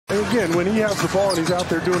again, when he has the ball and he's out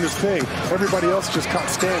there doing his thing, everybody else just caught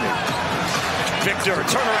standing. Victor,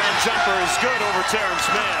 turnaround jumper is good over Terrence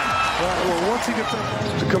Mann. Well, once he gets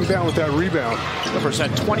to come down with that rebound. Clippers had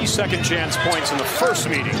 20-second chance points in the first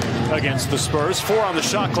meeting against the Spurs. 4 on the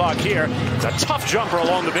shot clock here. It's a tough jumper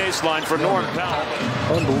along the baseline for Norm Powell.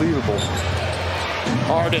 Unbelievable.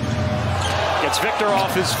 Harden gets Victor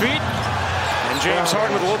off his feet. And James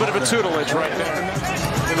Harden with a little bit of a tutelage right there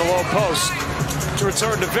in the low post. To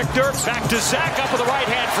return to Victor. Back to Zach, up with the right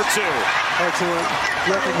hand for 2. Excellent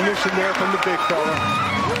recognition there from the big fella.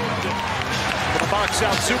 Box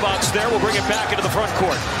out Zubac there. We'll bring it back into the front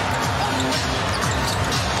court.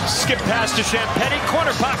 Skip pass to Champetti.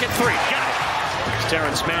 Corner pocket 3. Got it.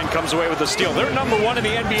 Terrence Mann comes away with the steal. They're #1 in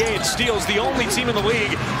the NBA in steals. The only team in the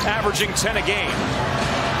league averaging 10 a game.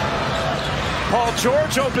 Paul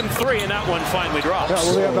George open 3, and that one finally drops. Yeah,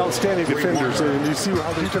 well, they have outstanding defenders, and you see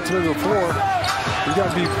how the defense moves the floor. You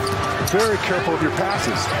got to be very careful of your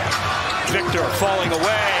passes. Victor falling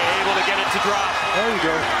away, able to get it to drop. There you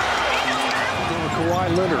go. Kawhi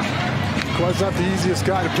Leonard. Kawhi's not the easiest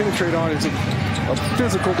guy to penetrate on. He's a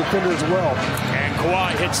physical defender as well. And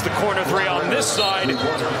Kawhi hits the corner 3 on this side.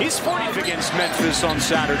 He's 40th against Memphis on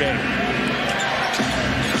Saturday.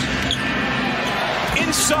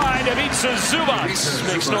 Inside, Ivica Zubac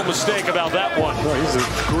makes no mistake about that one. No, he's a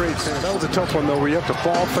great fan. That was a tough one, though, where you have to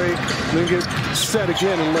ball fake, then get set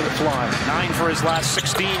again and let it fly. 9 for his last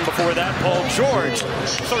 16 before that. Paul George,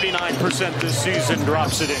 39% this season,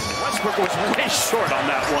 drops it in. Westbrook was way short on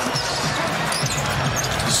that one.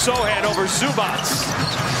 Sohan over Zubac.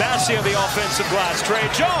 Bassi on the offensive glass. Trey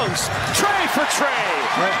Jones. Trey for Trey.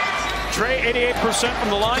 Trey, 88% from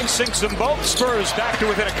the line, sinks them both. Spurs back to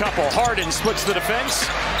within a couple. Harden splits the defense.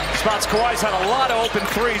 Spots Kawhi's had a lot of open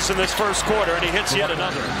 3s in this first quarter, and he hits yet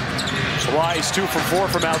another. Kawhi's 2 for 4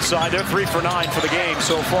 from outside. They're 3 for 9 for the game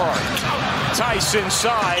so far. Tice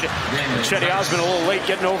inside. Chetty Osman a little late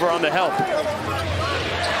getting over on the help.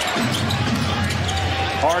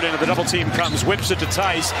 Harden, the double team comes, whips it to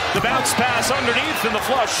Tice. The bounce pass underneath and the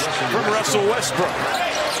flush from Russell Westbrook.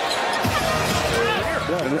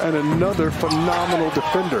 Yeah, and another phenomenal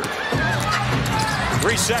defender.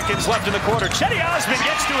 3 seconds left in the quarter. Chetty Osman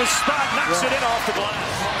gets to his spot, knocks it in off the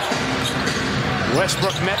glass.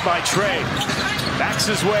 Westbrook met by Trey. Backs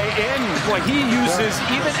his way in. Boy, he uses,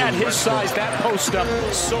 even at his size, that post up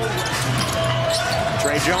so.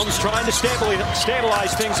 Trey Jones trying to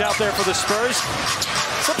stabilize things out there for the Spurs.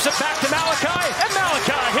 Flips it back to Malachi, and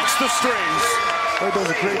Malachi hits the strings. He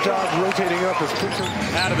does a great job rotating up his pitcher.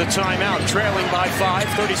 Out of the timeout, trailing by 5,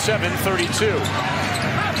 37-32.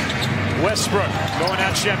 Westbrook going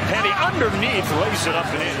at Champetti underneath, lays it up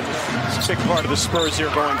and in. It's a big part of the Spurs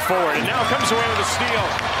here going forward. And now comes away with a steal.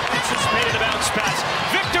 Anticipated a bounce pass.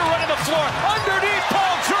 Victor running the floor. Underneath,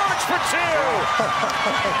 Paul George for 2.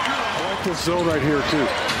 I like this zone right here, too.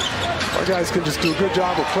 Our guys can just do a good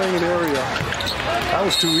job of playing an area. That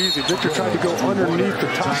was too easy. Victor tried to go underneath the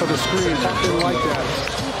top of the screen. Didn't like that.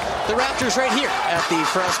 The Raptors right here at the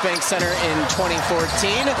Frost Bank Center in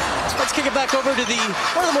 2014. Let's kick it back over to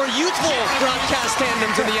one of the more youthful broadcast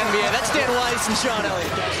tandems in the NBA. That's Dan Weiss and Sean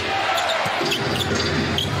Elliott.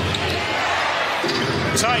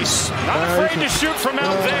 Tice, not afraid to shoot from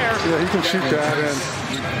out there. Yeah, he can shoot that. And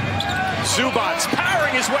Zubac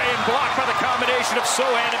powering his way and blocked by the combination of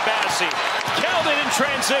Sohan and Bassi. Keldon in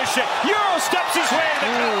transition. Euro steps his way to the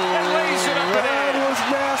cup and lays it up and in. That was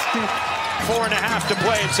nasty. 4.5 to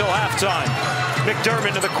play until halftime.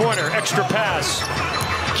 McDermott in the corner. Extra pass.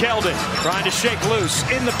 Keldon trying to shake loose.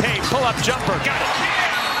 In the paint. Pull-up jumper. Got it.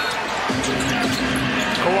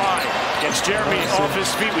 Kawhi gets Jeremy off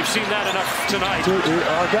his feet. We've seen that enough tonight.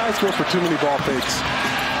 Our guys go for too many ball fakes.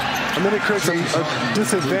 And then it creates a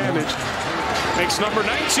disadvantage. Makes number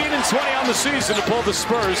 19 and 20 on the season to pull the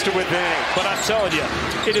Spurs to within 8. But I'm telling you,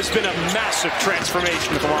 it has been a massive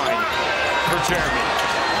transformation of the line for Jeremy.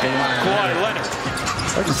 Kawhi Leonard.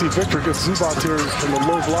 I can see Victor gets Zubac here in the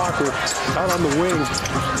low blocker, out on the wing.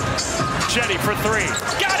 Chetty for 3.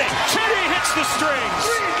 Got it! Chetty hits the strings!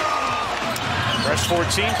 Fresh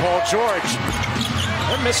 14, Paul George.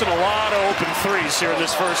 They're missing a lot of open 3s here in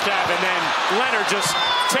this first half, and then Leonard just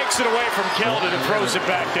takes it away from Keldon and throws it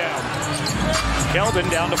back down. Keldon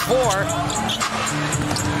down to 4.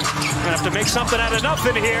 Gonna have to make something out of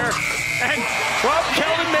nothing here. And, well,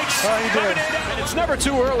 Keldon makes lemonade out of it. It's never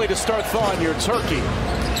too early to start thawing your turkey.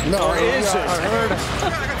 No, or is it?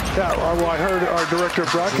 I heard our director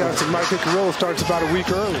of broadcasting, Mike Icarillo, starts about a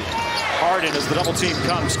week early. Harden as the double team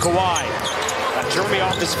comes. Kawhi. Jeremy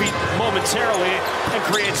off his feet momentarily and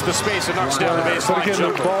creates the space and knocks down the baseline. But again,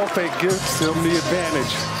 jumper. the ball fake gives him the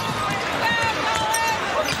advantage.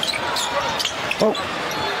 Oh.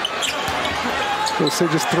 They'll say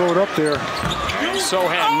just throw it up there.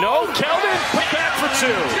 Sohan, no. Keldon, put back for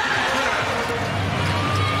two.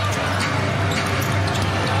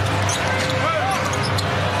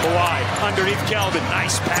 Kawhi, underneath Keldon.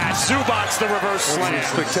 Nice pass. Zubac's the reverse slam.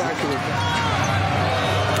 Spectacular.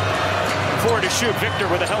 Forward to shoot. Victor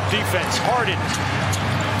with a help defense. Harden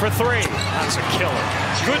for three. That's a killer.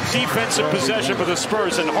 Good defensive possession for the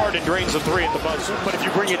Spurs, and Harden drains a three at the buzzer. But if you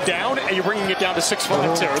bring it down, and you're bringing it down to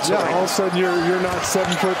 6'5" territory. Yeah, all of a sudden you're not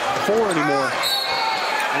 7'4" anymore.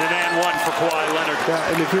 And an and one for Kawhi Leonard. Yeah,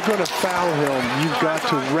 and if you're going to foul him, you've got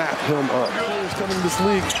to wrap him up. Players coming to this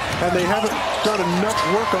league, and they haven't done enough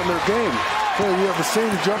work on their game. Well, you have the same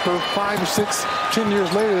jumper 5 or 6, 10 years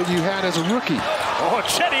later that you had as a rookie. Oh,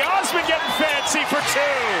 Chetty Osman getting fancy for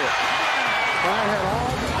two.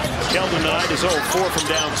 Keldon tonight is 0-4 from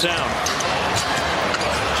downtown.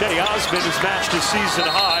 Chetty Osman has matched his season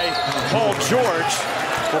high. Paul George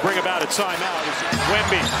will bring about a timeout.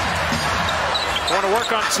 Wemby. Want to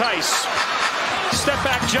work on Tice. Step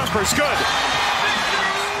back jumper's good.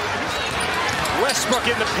 Westbrook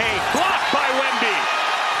in the paint. Blocked by Wemby.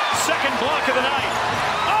 Second block of the night.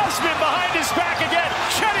 Osman behind his back again.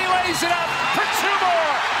 Chetty lays it up for two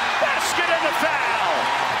more. Basket and the foul.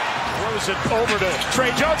 Throws it over to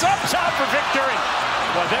Trey Jones. Up top for Victor.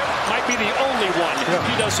 Well, that might be the only one if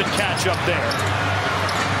he doesn't catch up there.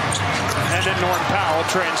 And then Norm Powell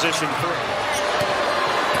transition through.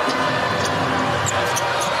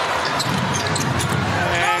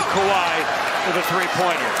 And Kawhi with a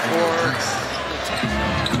three-pointer.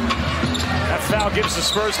 That foul gives the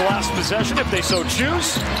Spurs the last possession if they so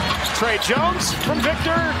choose. Trey Jones from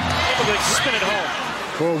Victor, able to spin it home.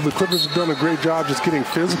 Well, the Clippers have done a great job just getting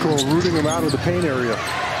physical and rooting them out of the paint area.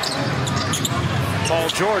 Paul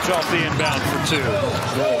George off the inbound for two.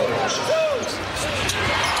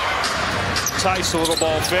 Tice, a little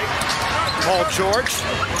ball fake. Paul George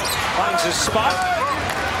finds his spot.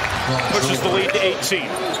 Pushes the lead to 18.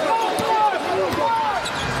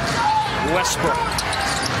 Westbrook.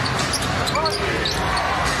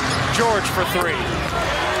 George for three.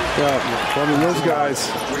 Yeah, I mean, those guys.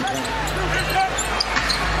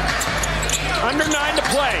 Under 9 to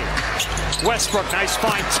play. Westbrook, nice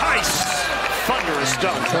find. Tice, thunderous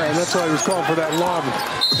dunk. Yeah, and that's why he was calling for that lob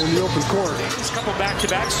in the open court. A couple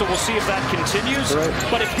back-to-backs, so we'll see if that continues. Right.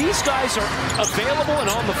 But if these guys are available and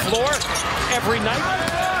on the floor every night,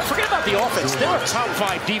 forget about the offense. They're a top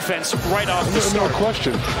 5 defense right off the start. No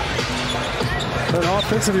question. And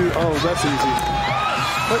offensively, oh, that's easy.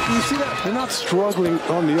 But you see that? They're not struggling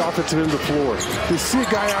on the offensive end of the floor. They see a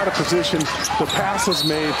guy out of position, the pass is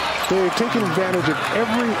made. They're taking advantage of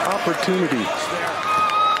every opportunity.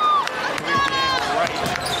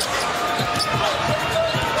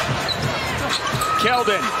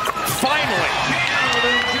 Keldon, finally.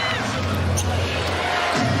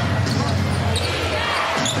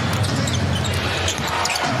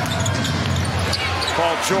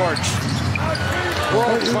 Paul George,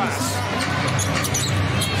 world class.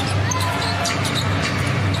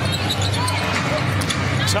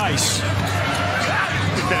 Tice.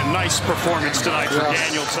 It's been a nice performance tonight for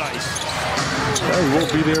Daniel Tice. Well, he won't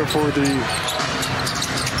be there for the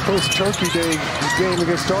post-Turkey Day game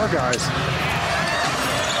against our guys.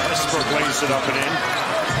 Westbrook lays it up and in.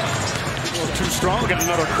 A little too strong. Get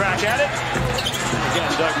another crack at it. Again,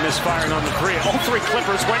 Doug misfiring on the three. All three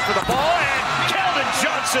Clippers went for the ball, and Keldon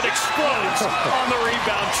Johnson explodes on the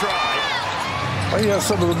rebound try. He has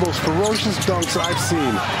some of the most ferocious dunks I've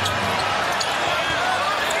seen.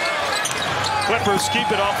 Clippers keep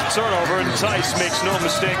it off the turnover, and Tice makes no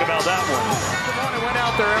mistake about that one. He went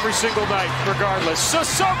out there every single night, regardless.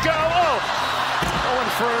 Sissoko,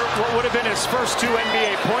 going for what would have been his first 2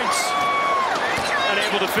 NBA points.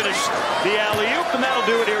 Unable to finish the alley-oop, and that'll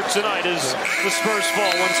do it here tonight as the Spurs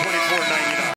fall 124-99.